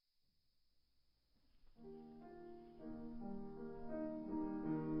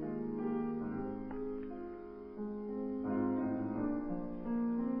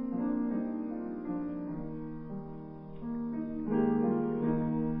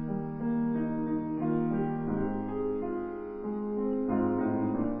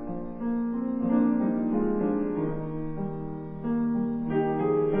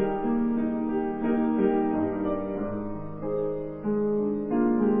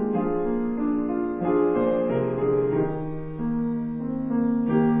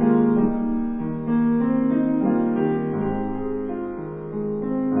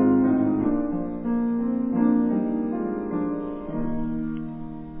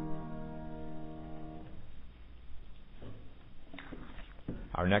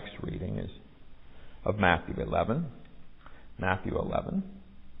Our next reading is of Matthew 11. Matthew 11.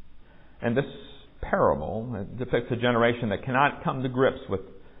 And this parable depicts a generation that cannot come to grips with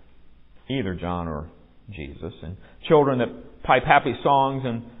either John or Jesus. And children that pipe happy songs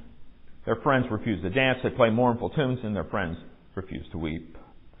and their friends refuse to dance. They play mournful tunes and their friends refuse to weep.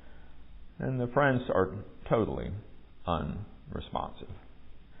 And the friends are totally unresponsive.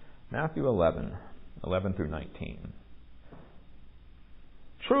 Matthew 11 through 19.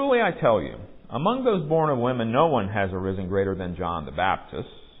 Truly I tell you, among those born of women, no one has arisen greater than John the Baptist.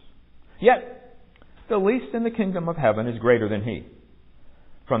 Yet, the least in the kingdom of heaven is greater than he.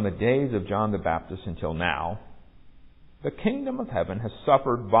 From the days of John the Baptist until now, the kingdom of heaven has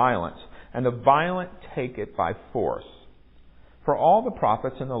suffered violence, and the violent take it by force. For all the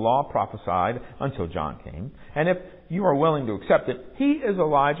prophets in the law prophesied until John came, and if you are willing to accept it, he is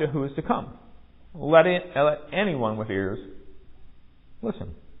Elijah who is to come. Let anyone with ears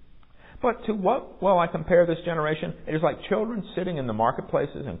listen. But to what will I compare this generation? It is like children sitting in the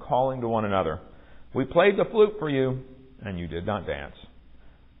marketplaces and calling to one another. We played the flute for you, and you did not dance.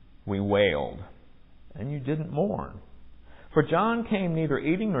 We wailed, and you didn't mourn. For John came neither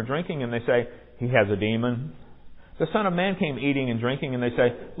eating nor drinking, and they say, he has a demon. The Son of Man came eating and drinking, and they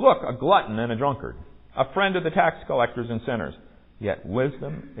say, look, a glutton and a drunkard, a friend of the tax collectors and sinners. Yet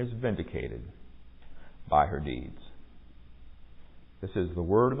wisdom is vindicated by her deeds. This is the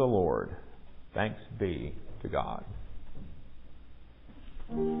word of the Lord. Thanks be to God.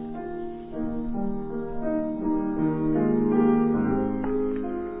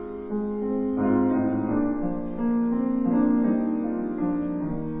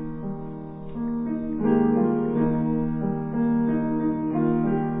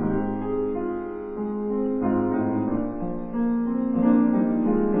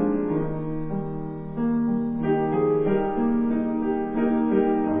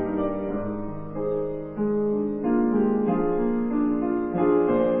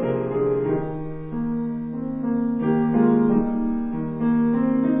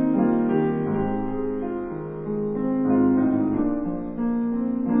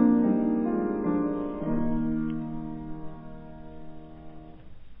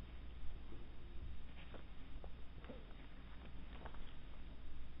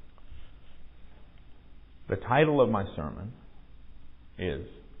 The title of my sermon is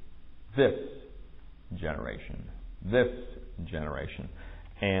This Generation. This Generation.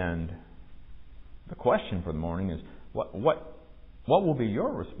 And the question for the morning is, what will be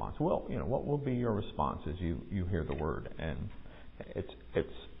your response? Well, what will be your response as you hear the word? And it's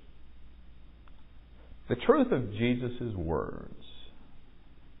the truth of Jesus' words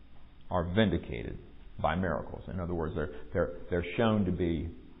are vindicated by miracles. In other words, they're shown to be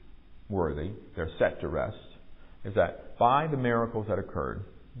worthy, they're set to rest, is that by the miracles that occurred,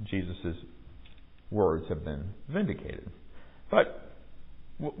 Jesus' words have been vindicated. But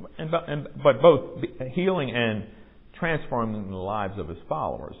both healing and transforming the lives of his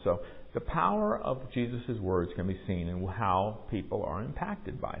followers. So the power of Jesus' words can be seen in how people are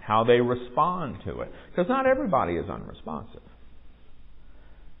impacted by it, how they respond to it. Because not everybody is unresponsive.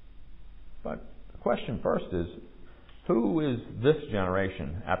 But the question first is, who is this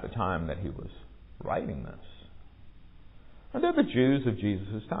generation at the time that he was writing this? And they're the Jews of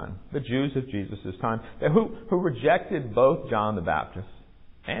Jesus' time. The Jews of Jesus' time who rejected both John the Baptist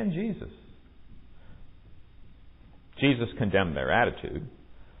and Jesus. Jesus condemned their attitude.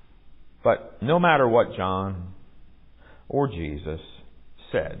 But no matter what John or Jesus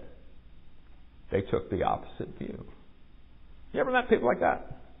said, they took the opposite view. You ever met people like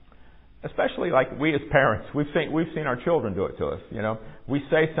that? Especially like we as parents, we've seen our children do it to us. We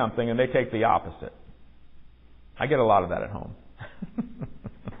say something and they take the opposite. I get a lot of that at home.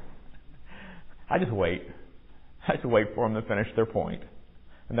 I just wait. I just wait for them to finish their point,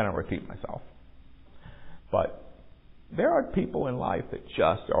 and then I repeat myself. But there are people in life that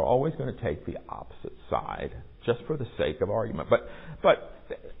just are always going to take the opposite side, just for the sake of argument. But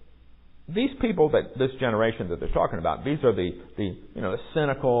these people this generation that they're talking about, these are the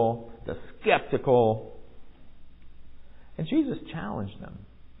cynical, the skeptical. And Jesus challenged them.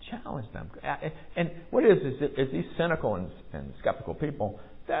 And what it is these cynical and skeptical people,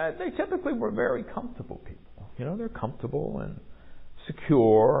 they typically were very comfortable people. They're comfortable and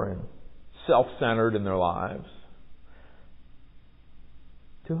secure and self-centered in their lives.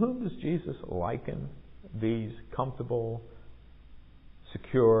 To whom does Jesus liken these comfortable,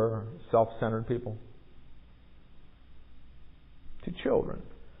 secure, self-centered people? To children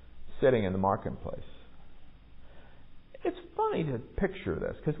sitting in the marketplace. It's funny to picture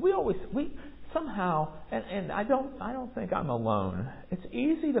this because somehow, and I don't think I'm alone, it's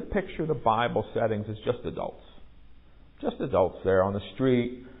easy to picture the Bible settings as just adults. Just adults there on the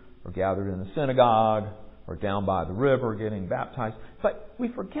street, or gathered in the synagogue, or down by the river getting baptized. But we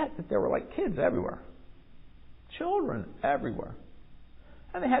forget that there were like kids everywhere. Children everywhere.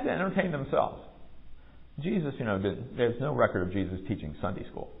 And they had to entertain themselves. Jesus, there's no record of Jesus teaching Sunday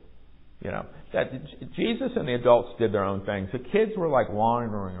school. That Jesus and the adults did their own things. The kids were like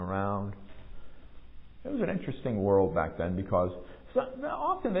wandering around. It was an interesting world back then because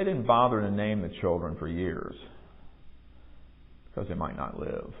often they didn't bother to name the children for years because they might not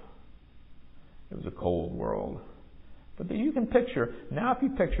live. It was a cold world. But you can picture, now if you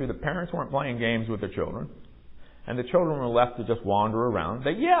picture the parents weren't playing games with their children and the children were left to just wander around,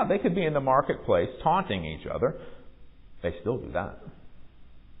 they could be in the marketplace taunting each other. They still do that.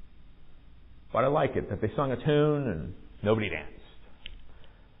 But I like it that they sung a tune and nobody danced.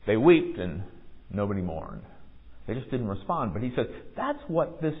 They wept and nobody mourned. They just didn't respond. But he says, that's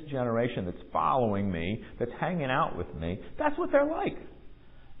what this generation that's following me, that's hanging out with me, that's what they're like.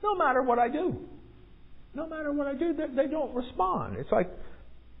 No matter what I do. No matter what I do, they don't respond. It's like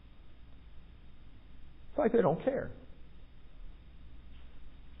they don't care.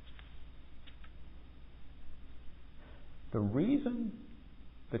 The reason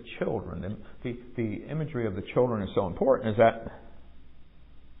the children, the imagery of the children is so important is that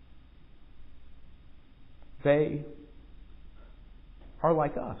they are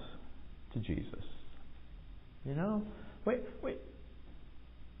like us to Jesus.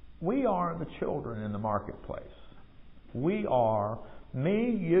 We are the children in the marketplace. We are,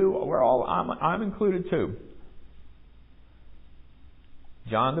 me, you, I'm included too.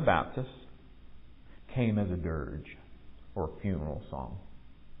 John the Baptist came as a dirge or a funeral song,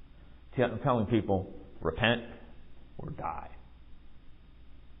 telling people, repent or die.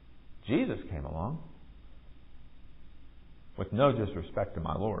 Jesus came along with no disrespect to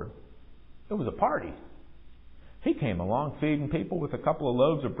my Lord. It was a party. He came along feeding people with a couple of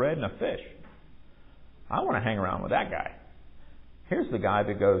loaves of bread and a fish. I want to hang around with that guy. Here's the guy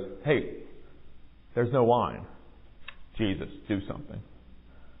that goes, hey, there's no wine. Jesus, do something.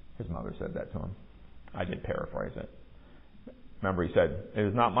 His mother said that to him. I did paraphrase it. Remember, he said, it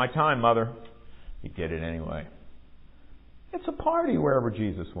is not my time, Mother. He did it anyway. It's a party wherever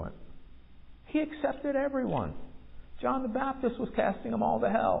Jesus went. He accepted everyone. John the Baptist was casting them all to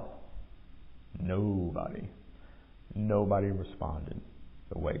hell. Nobody responded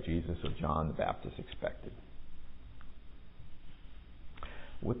the way Jesus or John the Baptist expected.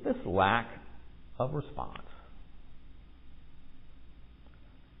 With this lack of response,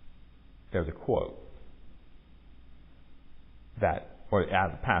 there's a quote or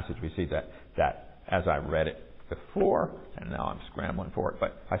as a passage we see that as I read it before, and now I'm scrambling for it,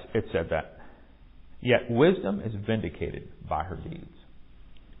 but it said that, yet wisdom is vindicated by her deeds.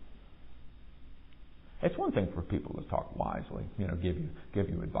 It's one thing for people to talk wisely, give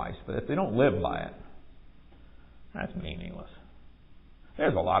you advice, but if they don't live by it, that's meaningless.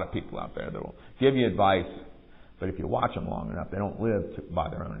 There's a lot of people out there that will give you advice, but if you watch them long enough, they don't live by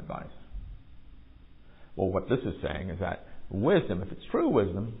their own advice. Well, what this is saying is that wisdom, if it's true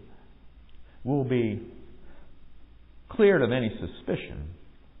wisdom, will be cleared of any suspicion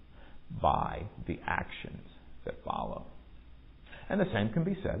by the actions that follow. And the same can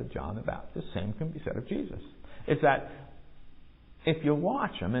be said of John the Baptist. The same can be said of Jesus. It's that if you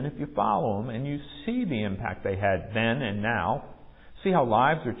watch them and if you follow them and you see the impact they had then and now, see how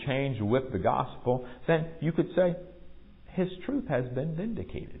lives are changed with the gospel, then you could say his truth has been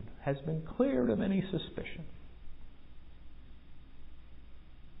vindicated, has been cleared of any suspicion.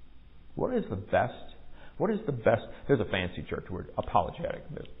 What is the best? There's a fancy church word, apologetic.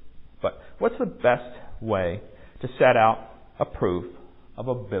 But what's the best way to set out a proof of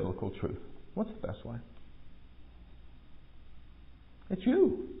a biblical truth? What's the best way? It's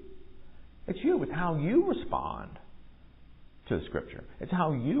you. It's you. It's how you respond to the Scripture. It's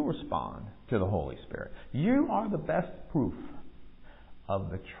how you respond to the Holy Spirit. You are the best proof of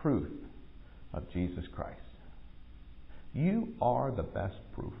the truth of Jesus Christ. You are the best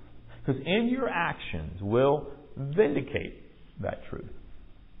proof. Because in your actions will vindicate that truth.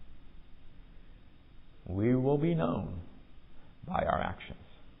 We will be known by our actions.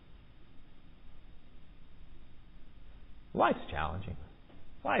 Life's challenging.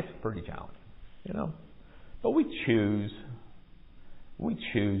 Life's pretty challenging, But we choose.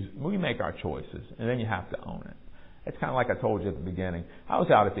 We make our choices, and then you have to own it. It's kind of like I told you at the beginning. I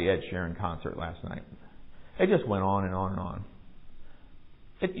was out at the Ed Sheeran concert last night. It just went on and on and on.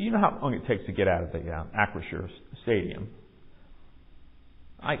 You know how long it takes to get out of the Acrisure Stadium?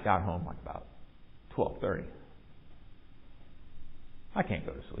 I got home like about 12:30. I can't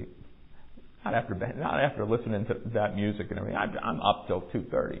go to sleep. Not after listening to that music and everything. I'm up till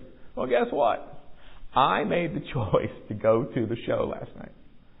 2:30. Well, guess what? I made the choice to go to the show last night.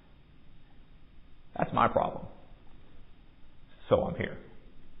 That's my problem. So I'm here.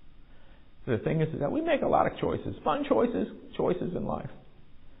 The thing is that we make a lot of choices, fun choices in life.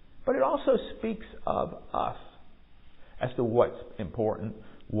 But it also speaks of us as to what's important,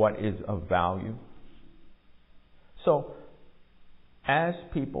 what is of value. So, as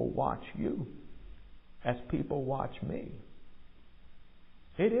people watch you, as people watch me,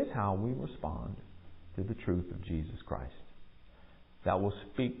 it is how we respond to the truth of Jesus Christ that will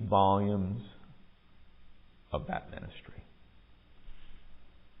speak volumes of that ministry.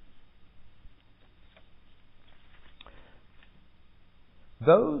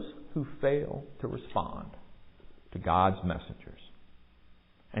 Those who fail to respond to God's messengers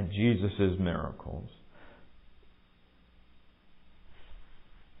and Jesus' miracles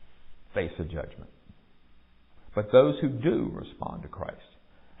face a judgment. But those who do respond to Christ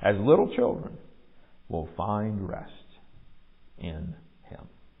as little children will find rest in Him.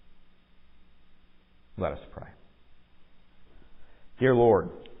 Let us pray. Dear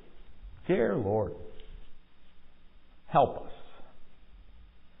Lord, help us.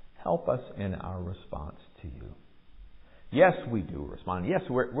 Help us in our response to you. Yes, we do respond. Yes,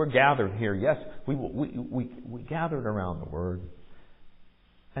 we're gathered here. Yes, we gathered around the Word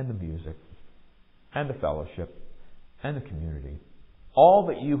and the music and the fellowship and the community. All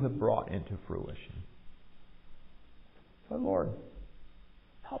that you have brought into fruition. But Lord,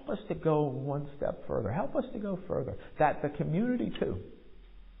 help us to go one step further. Help us to go further. That the community too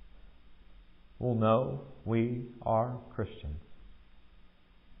will know we are Christians.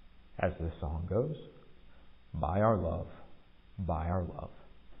 As the song goes, by our love, by our love.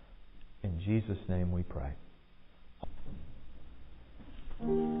 In Jesus' name we pray.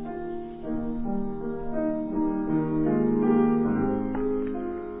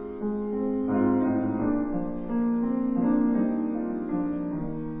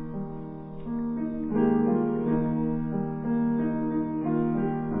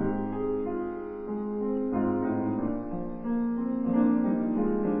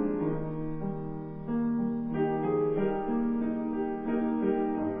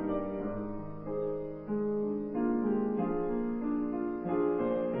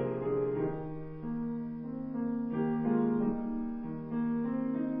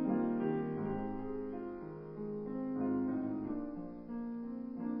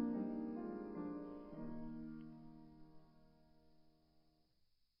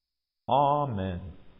 Amen.